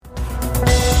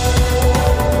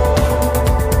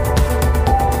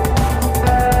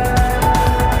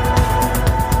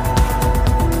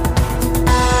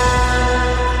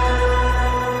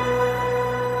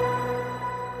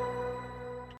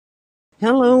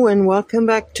Hello and welcome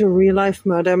back to Real Life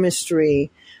Murder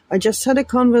Mystery. I just had a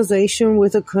conversation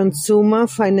with the Consumer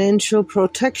Financial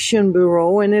Protection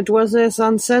Bureau and it was as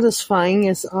unsatisfying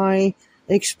as I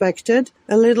expected.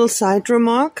 A little side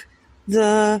remark,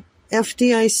 the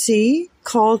FDIC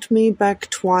called me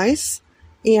back twice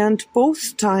and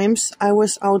both times I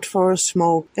was out for a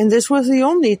smoke. And this was the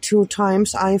only 2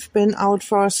 times I've been out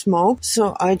for a smoke.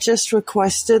 So I just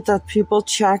requested that people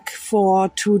check for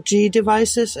 2G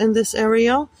devices in this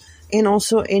area and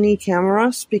also any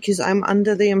cameras, because I'm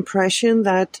under the impression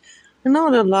that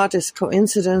not a lot is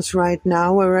coincidence right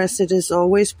now, whereas it is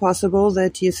always possible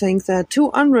that you think that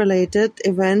 2 unrelated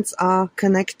events are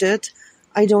connected.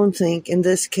 I don't think in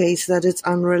this case that it's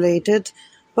unrelated.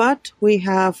 But we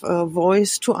have a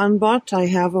voice to unbot. I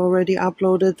have already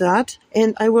uploaded that.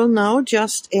 And I will now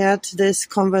just add this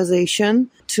conversation.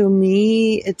 To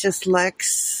me, it just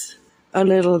lacks a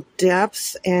little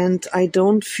depth, and I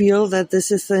don't feel that this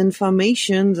is the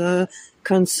information the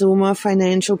Consumer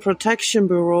Financial Protection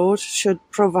Bureau should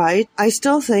provide. I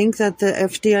still think that the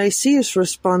FDIC is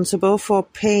responsible for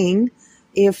paying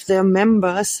if their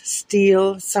members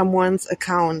steal someone's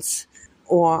accounts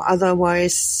or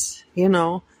otherwise.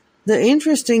 The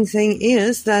interesting thing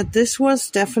is that this was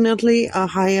definitely a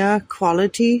higher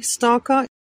quality stalker.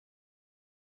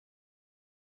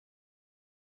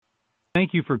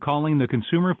 Thank you for calling the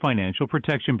Consumer Financial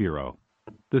Protection Bureau.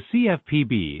 The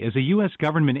CFPB is a U.S.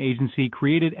 government agency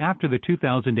created after the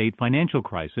 2008 financial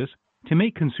crisis to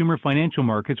make consumer financial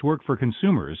markets work for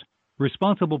consumers,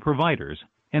 responsible providers,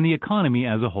 and the economy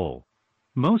as a whole.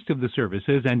 Most of the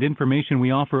services and information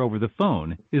we offer over the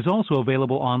phone is also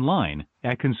available online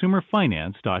at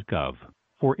consumerfinance.gov.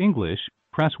 For English,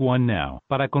 press 1 now.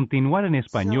 Para continuar en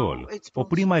español,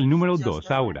 oprima el número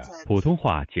 2 ahora. 普通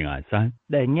话请按3.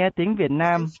 Để nghe tiếng Việt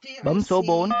Nam, bấm số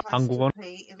 4. 한국어.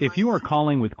 If you are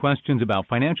calling with questions about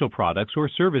financial products or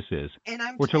services,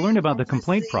 or to learn about the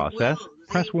complaint process,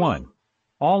 press 1.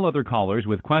 All other callers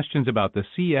with questions about the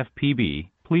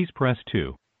CFPB, please press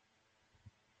 2.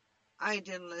 I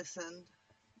didn't listen.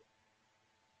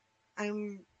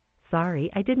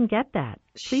 Sorry, I didn't get that.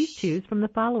 Please choose from the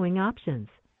following options.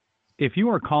 If you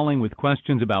are calling with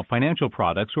questions about financial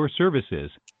products or services,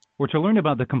 or to learn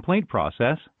about the complaint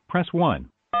process, press 1.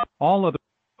 All other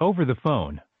over the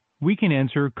phone, we can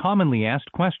answer commonly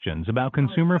asked questions about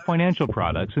consumer financial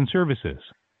products and services.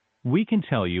 We can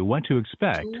tell you what to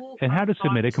expect and how to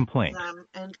submit a complaint.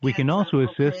 We can also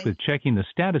assist with checking the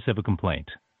status of a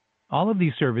complaint. All of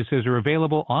these services are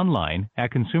available online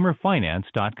at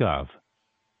consumerfinance.gov.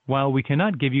 While we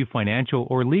cannot give you financial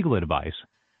or legal advice,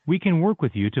 we can work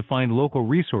with you to find local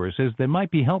resources that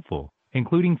might be helpful,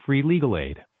 including free legal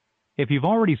aid. If you've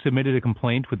already submitted a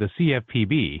complaint with the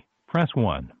CFPB, press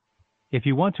 1. If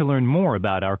you want to learn more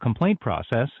about our complaint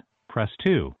process, press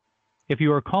 2. If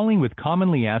you are calling with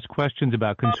commonly asked questions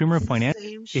about consumer finance,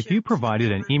 if you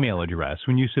provided an email address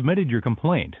when you submitted your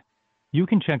complaint, you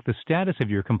can check the status of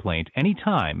your complaint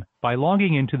anytime by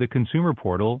logging into the consumer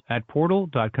portal at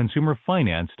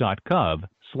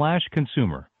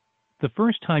portal.consumerfinance.gov/consumer. The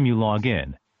first time you log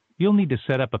in, you'll need to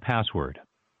set up a password.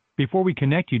 Before we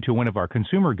connect you to one of our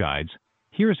consumer guides,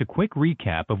 here's a quick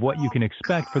recap of what you can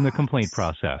expect from the complaint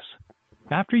process.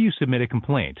 After you submit a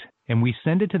complaint and we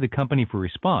send it to the company for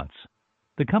response,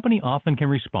 the company often can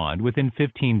respond within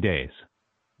 15 days.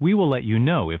 We will let you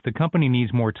know if the company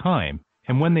needs more time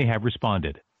and when they have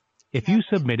responded. If you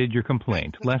submitted your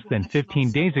complaint less than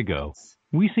 15 days ago,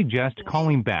 we suggest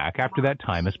calling back after that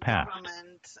time has passed.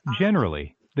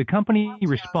 Generally, the company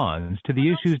responds to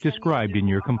the issues described in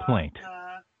your complaint.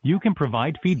 You can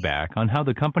provide feedback on how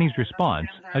the company's response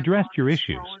addressed your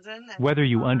issues, whether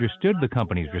you understood the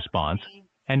company's response,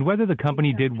 and whether the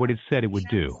company did what it said it would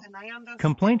do.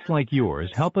 Complaints like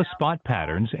yours help us spot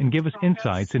patterns and give us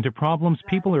insights into problems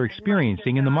people are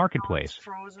experiencing in the marketplace,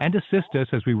 and assist us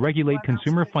as we regulate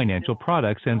consumer financial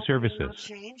products and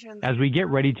services. As we get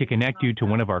ready to connect you to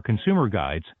one of our consumer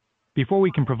guides, before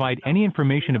we can provide any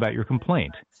information about your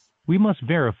complaint, we must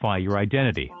verify your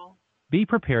identity. Be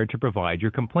prepared to provide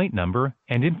your complaint number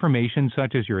and information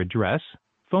such as your address,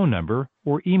 phone number,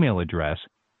 or email address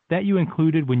that you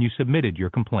included when you submitted your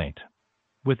complaint.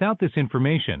 Without this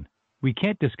information, we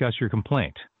can't discuss your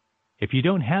complaint. If you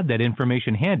don't have that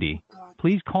information handy,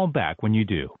 please call back when you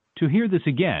do. To hear this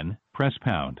again, press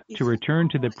pound. To return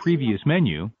to the previous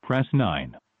menu, press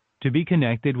 9. To be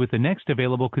connected with the next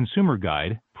available consumer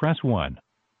guide, press 1.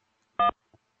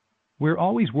 We're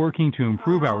always working to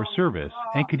improve our service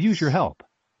and could use your help.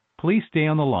 Please stay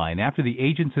on the line after the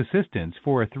agent's assistance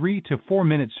for a 3 to 4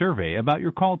 minute survey about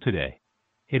your call today.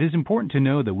 It is important to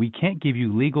know that we can't give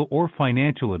you legal or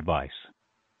financial advice.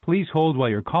 Please hold while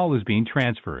your call is being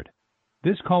transferred.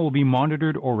 This call will be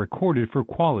monitored or recorded for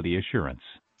quality assurance.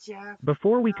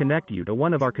 Before we connect you to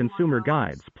one of our consumer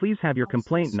guides, please have your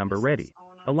complaint number ready,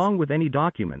 along with any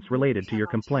documents related to your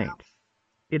complaint.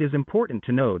 It is important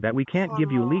to know that we can't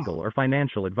give you legal or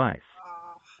financial advice.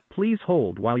 Please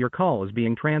hold while your call is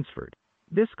being transferred.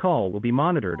 This call will be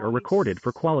monitored or recorded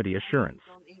for quality assurance.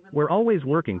 We're always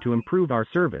working to improve our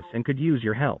service and could use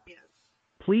your help.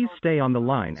 Please stay on the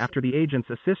line after the agent's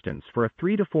assistance for a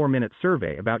 3 to 4 minute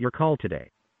survey about your call today.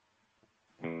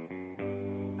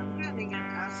 I'm getting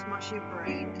as mushy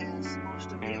brain as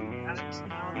most of you get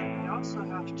now that we also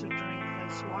have to drink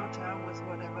this water with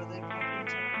whatever they put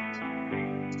into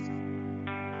it.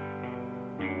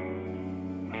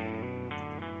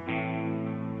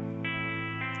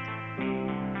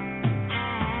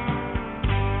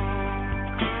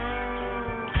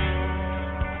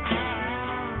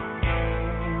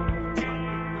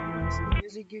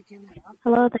 Music you can have.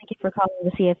 Hello, thank you for calling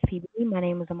the CFPB. My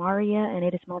name is Amaria, and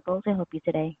it is my goal to help you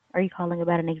today. Are you calling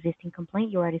about an existing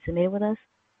complaint you already submitted with us?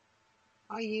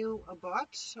 Are you a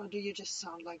bot, or do you just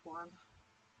sound like one?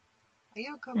 Are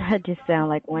you a I complaint just bot? sound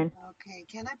like one. Okay,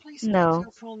 can I please get No,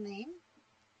 your full name?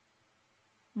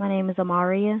 my name is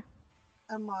Amaria.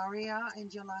 Amaria,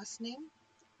 and your last name?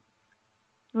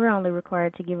 We're only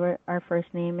required to give our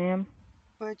first name, ma'am.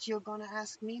 But you're gonna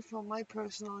ask me for my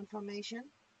personal information?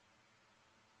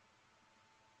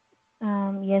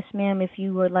 Yes, ma'am. If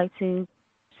you would like to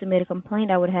submit a complaint,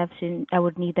 I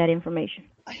would need that information.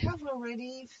 I have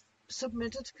already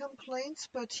submitted complaints,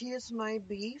 but here's my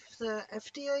beef. The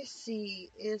FDIC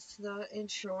is the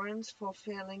insurance for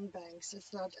failing banks. Is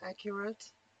that accurate?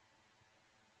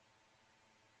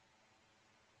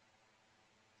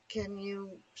 Can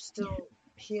you still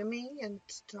hear me and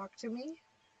talk to me?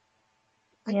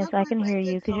 I Yes, got I my can hear bank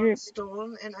you. Could you? account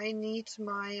stolen and I need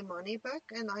my money back,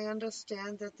 and I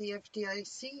understand that the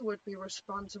FDIC would be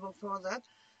responsible for that.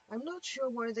 I'm not sure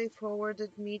why they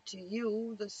forwarded me to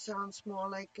you. This sounds more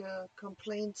like a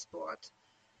complaint spot.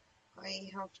 I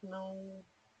have no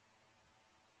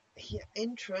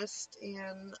interest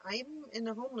in. I'm in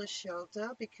a homeless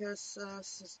shelter because a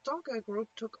stalker group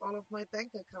took all of my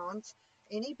bank accounts.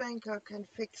 Any banker can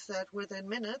fix that within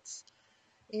minutes,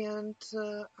 and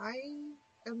I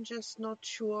am just not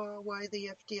sure why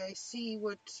the FDIC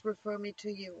would refer me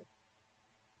to you.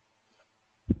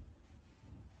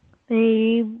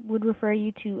 They would refer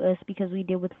you to us because we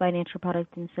deal with financial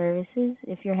products and services.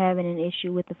 If you're having an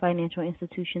issue with the financial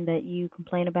institution that you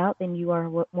complain about, then you are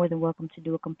more than welcome to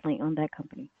do a complaint on that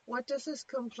company. What does this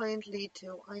complaint lead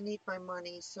to? I need my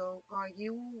money. So are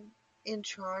you in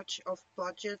charge of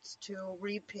budgets to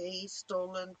repay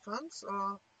stolen funds,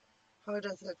 or how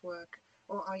does that work?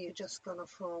 Or are you just going to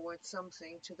forward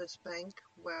something to this bank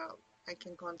where I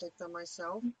can contact them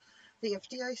myself? The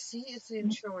FDIC is the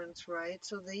insurance, right?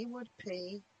 So they would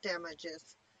pay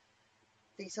damages.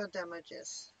 These are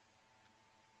damages.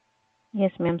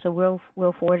 Yes, ma'am. So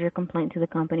we'll forward your complaint to the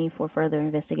company for further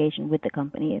investigation with the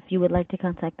company. If you would like to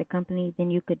contact the company,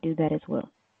 then you could do that as well.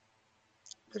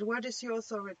 But what is your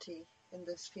authority in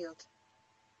this field?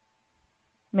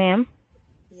 Ma'am,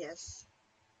 Yes.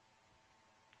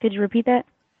 could you repeat that?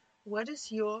 What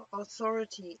is your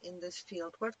authority in this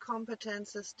field? What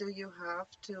competences do you have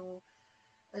to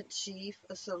achieve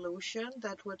a solution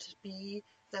that would be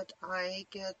that I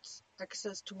get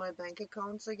access to my bank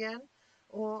accounts again,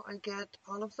 or I get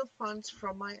all of the funds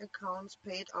from my accounts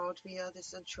paid out via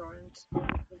this insurance?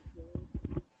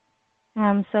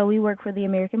 So we work for the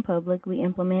American public. We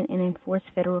implement and enforce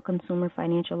federal consumer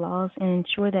financial laws and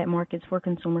ensure that markets for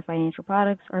consumer financial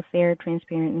products are fair,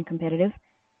 transparent, and competitive.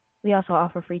 We also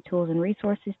offer free tools and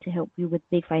resources to help you with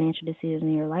big financial decisions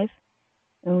in your life.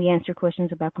 And we answer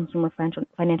questions about consumer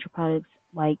financial products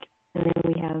and then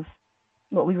we have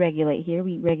what we regulate here.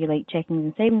 We regulate checking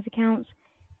and savings accounts,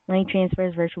 money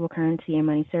transfers, virtual currency and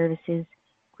money services,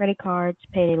 credit cards,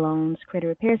 payday loans, credit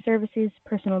repair services,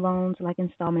 personal loans like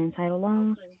installment and title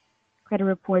loans, Okay. credit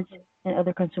reports, and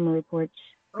other consumer reports,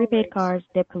 All prepaid right. cards,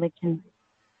 debt collection.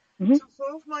 So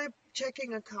 4 of my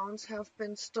checking accounts have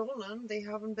been stolen. They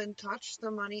haven't been touched.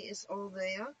 The money is all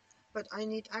there, but I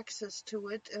need access to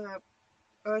it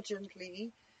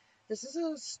urgently. This is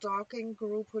a stalking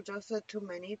group who does that to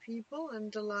many people,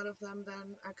 and a lot of them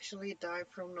then actually die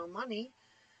from no money.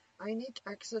 I need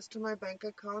access to my bank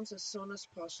accounts as soon as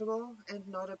possible, and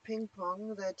not a ping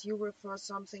pong that you refer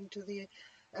something to the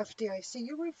FDIC.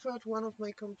 You referred one of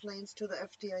my complaints to the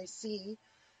FDIC.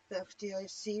 The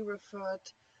FDIC referred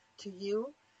to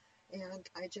you, and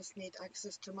I just need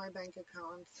access to my bank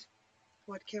accounts.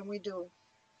 What can we do?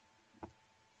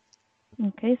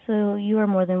 Okay, so you are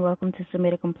more than welcome to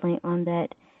submit a complaint on that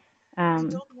I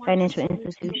don't want to financial submit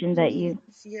institution that you.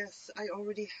 complaints. Yes, I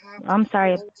already have I'm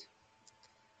sorry. called.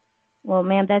 Well,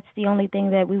 ma'am, that's the only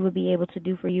thing that we would be able to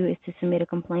do for you is to submit a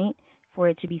complaint for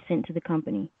it to be sent to the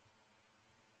company.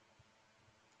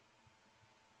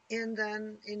 And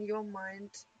then in your mind,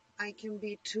 I can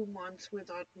be 2 months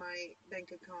without my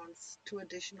bank accounts, 2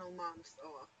 additional months,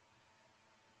 or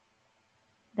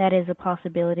That is a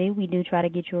possibility. We do try to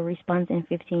get you a response in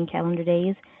 15 calendar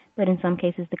days, but in some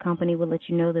cases the company will let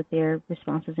you know that their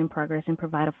response is in progress and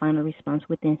provide a final response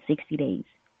within 60 days.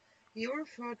 you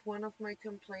referred one of my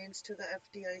complaints to the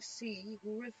FDIC,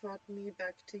 who referred me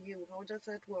back to you. How does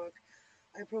that work?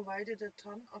 I provided a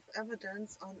ton of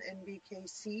evidence on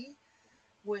NBKC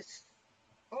with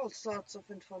all sorts of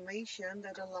information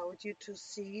that allowed you to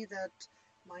see that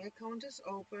my account is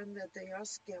open, that they are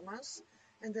scammers,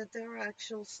 and that they are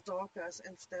actual stalkers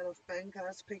instead of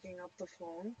bankers picking up the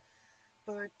phone.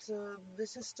 But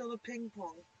this is still a ping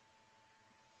pong.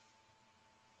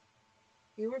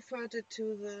 You referred it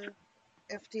to the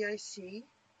FDIC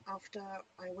after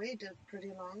I waited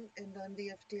pretty long, and then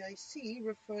the FDIC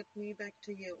referred me back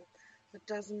to you. That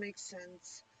doesn't make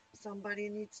sense. Somebody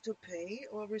needs to pay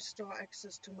or restore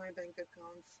access to my bank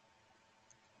accounts.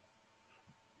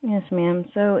 Yes, ma'am.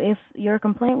 So if your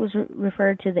complaint was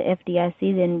referred to the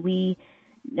FDIC, then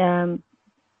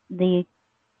the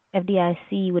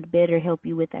FDIC would better help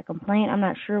you with that complaint. I'm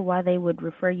not sure why they would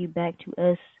refer you back to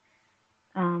us.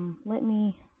 Let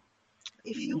me.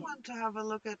 If you want to have a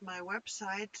look at my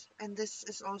website, and this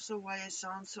is also why I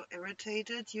sound so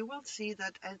irritated, you will see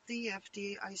that at the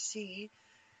FDIC,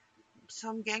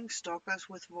 some gang stalkers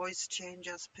with voice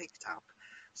changers picked up.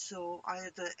 So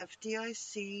the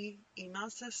FDIC email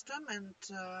system and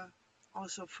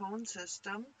also phone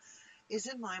system is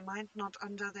in my mind not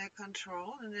under their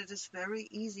control, and it is very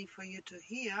easy for you to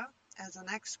hear as an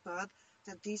expert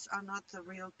that these are not the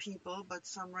real people but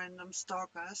some random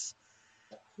stalkers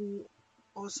who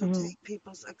also take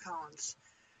people's accounts.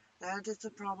 That is the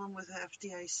problem with the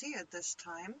FDIC at this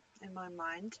time, in my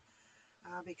mind,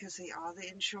 because they are the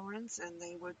insurance and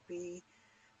they would be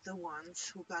the ones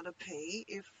who gotta pay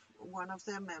if one of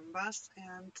their members,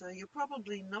 and you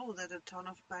probably know that a ton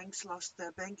of banks lost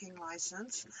their banking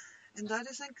license, and that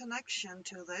is in connection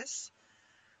to this.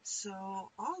 So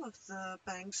all of the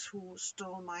banks who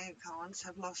stole my accounts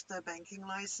have lost their banking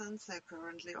license. They're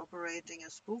currently operating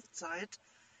a spoofed site.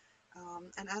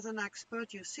 And as an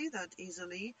expert, you see that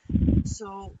easily.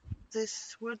 So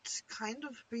this would kind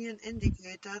of be an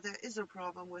indicator there is a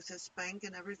problem with this bank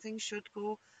and everything should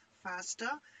go faster.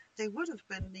 They would have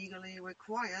been legally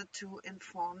required to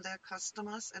inform their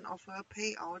customers and offer a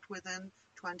payout within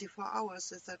 24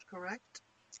 hours. Is that correct?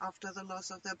 After the loss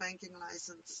of their banking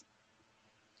license.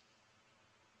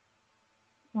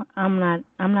 I'm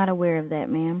not aware of that,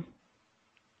 ma'am.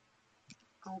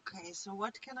 Okay, so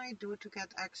what can I do to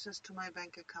get access to my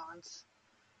bank accounts?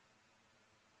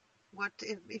 What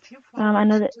if you I forward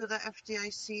know it that. to the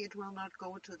FDIC, it will not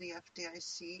go to the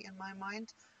FDIC in my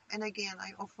mind. And again,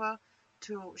 I offer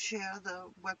to share the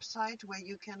website where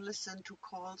you can listen to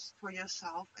calls for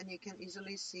yourself, and you can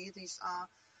easily see these are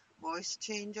voice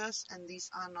changers and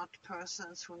these are not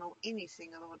persons who know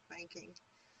anything about banking.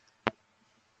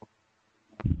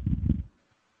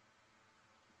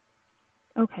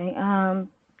 Okay.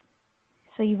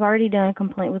 So you've already done a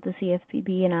complaint with the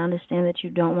CFPB, and I understand that you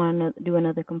don't want to do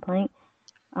another complaint.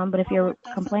 But if Well, your what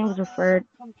does complaint was another referred,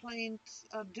 complaint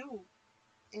do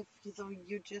if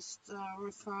you just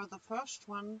refer the first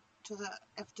one to the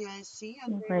FDIC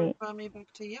and they right? refer me back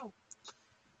to you?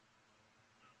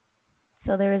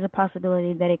 So there is a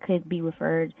possibility that it could be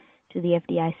referred to the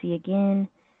FDIC again.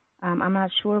 I'm not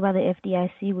sure why the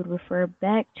FDIC would refer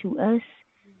back to us.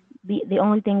 The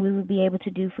only thing we would be able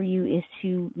to do for you is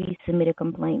to resubmit a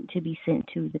complaint to be sent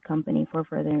to the company for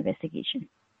further investigation.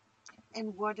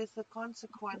 And what is the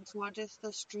consequence? What is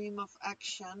the stream of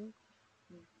action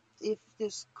if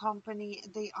this company,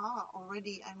 they are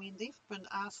already, I mean, they've been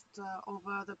asked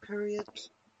over the period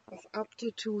of up to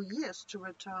 2 years to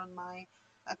return my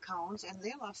accounts, and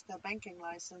they lost their banking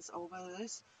license over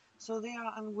this, so they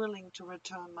are unwilling to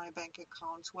return my bank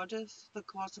accounts. What is the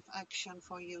course of action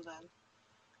for you then?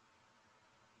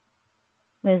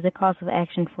 What is the course of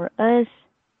action for us?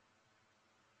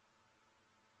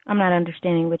 I'm not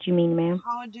understanding what you mean, ma'am.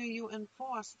 How do you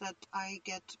enforce that I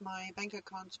get my bank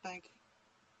accounts back?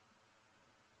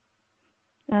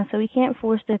 So we can't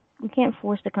force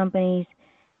the companies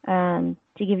to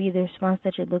give you the response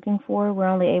that you're looking for. We're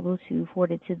only able to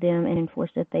forward it to them and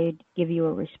enforce that they give you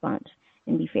a response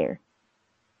and be fair.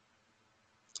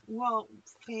 Well,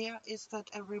 fair is that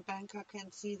every banker can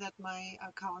see that my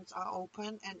accounts are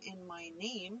open and in my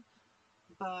name,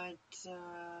 but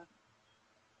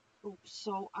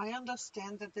so I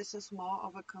understand that this is more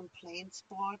of a complaint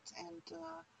spot and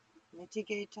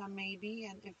mitigator maybe,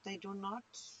 and if they do not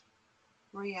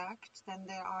react, then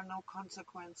there are no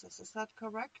consequences. Is that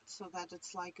correct? So that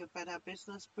it's like a Better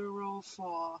Business Bureau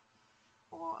for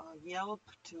or a Yelp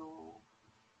to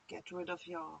get rid of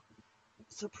your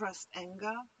suppressed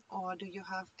anger, or do you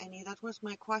have any? That was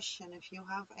my question. If you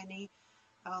have any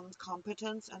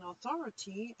competence and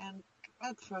authority, and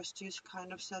at first you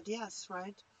kind of said yes,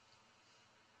 right?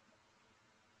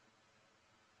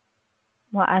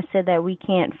 Well, I said that we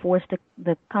can't force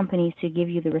the companies to give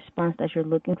you the response that you're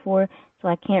looking for. So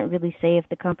I can't really say if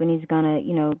the company's gonna,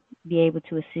 be able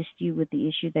to assist you with the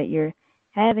issue that you're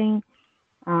having.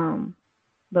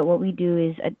 But what we do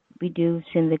is we do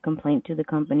send the complaint to the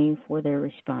company for their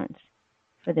response,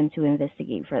 for them to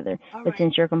investigate further. All But right.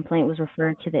 since your complaint was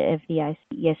referred to the FDIC,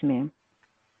 yes, ma'am.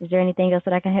 Is there anything else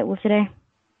that I can help with today?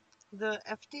 The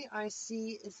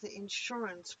FDIC is the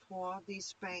insurance for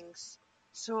these banks.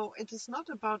 So it is not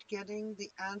about getting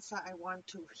the answer I want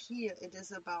to hear. It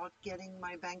is about getting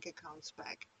my bank accounts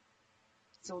back.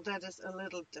 So that is a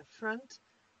little different,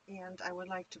 and I would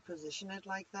like to position it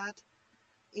like that.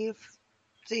 If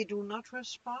they do not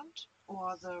respond,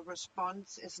 or the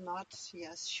response is not,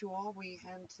 yes, sure, we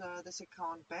hand this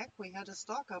account back, we had a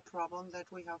stalker problem that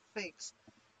we have fixed,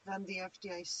 then the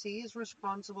FDIC is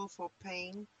responsible for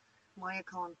paying my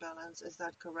account balance. Is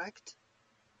that correct?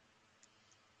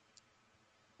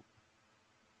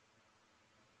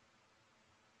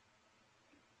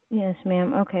 Yes,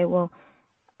 ma'am. Okay, well,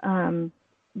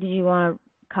 did you want to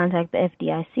contact the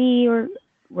FDIC or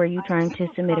were you I trying to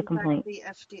cannot submit a contact complaint? the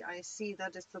FDIC.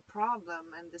 That is the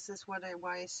problem, and this is why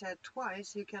I said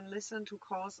twice. You can listen to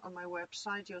calls on my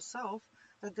website yourself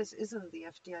that this isn't the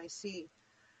FDIC.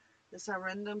 These are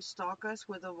random stalkers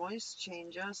with a voice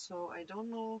changer, so I don't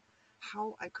know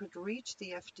how I could reach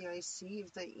the FDIC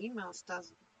if their email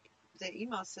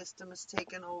system is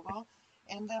taken over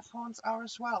and their phones are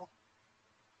as well.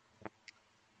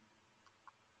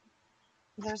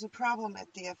 There's a problem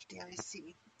at the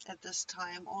FDIC at this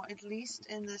time, or at least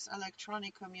in this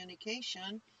electronic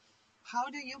communication. How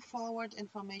do you forward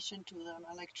information to them?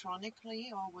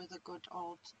 Electronically or with a good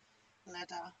old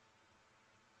letter?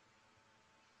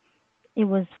 It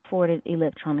was forwarded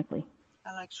electronically.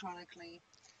 Electronically.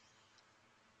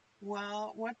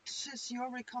 Well, what is your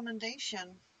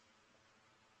recommendation?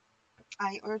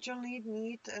 I urgently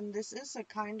need, and this is a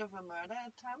kind of a murder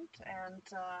attempt, and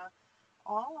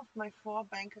all of my 4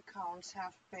 bank accounts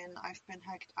I've been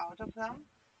hacked out of them,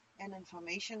 and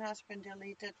information has been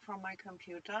deleted from my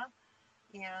computer,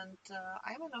 and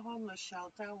I'm in a homeless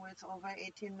shelter with over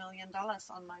 $18 million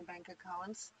on my bank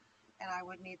accounts, and I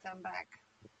would need them back.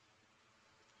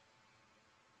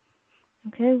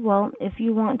 Okay, well, if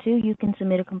you want to, you can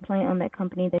submit a complaint on that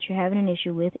company that you're having an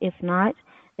issue with. If not,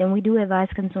 then we do advise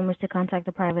consumers to contact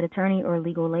a private attorney or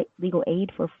legal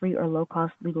aid for free or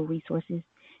low-cost legal resources,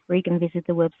 where you can visit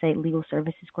the website Legal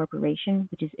Services Corporation,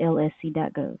 which is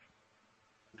lsc.gov.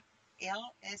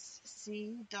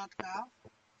 lsc.gov?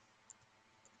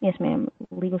 Yes, ma'am.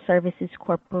 Legal Services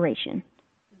Corporation.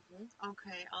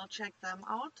 Okay, I'll check them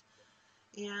out.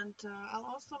 And I'll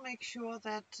also make sure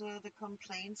that the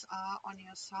complaints are on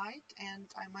your site, and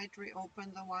I might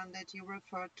reopen the one that you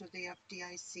referred to the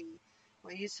FDIC,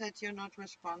 where you said you're not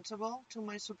responsible, to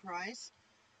my surprise.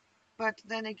 But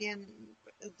then again,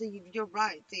 you're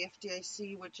right, the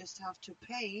FDIC would just have to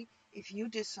pay if you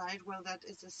decide, well, that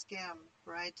is a scam,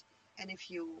 right? And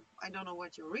I don't know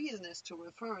what your reason is to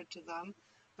refer it to them,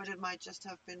 but it might just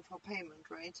have been for payment,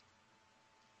 right?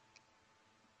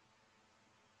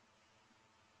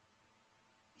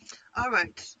 All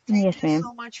right. Thank Yes, you ma'am.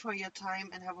 so much for your time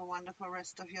and have a wonderful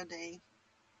rest of your day.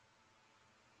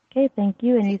 Okay, thank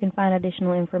you. And you can find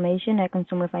additional information at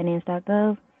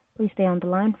consumerfinance.gov. Please stay on the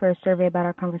line for a survey about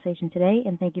our conversation today,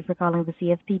 and thank you for calling the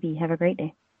CFPB. Have a great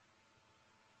day.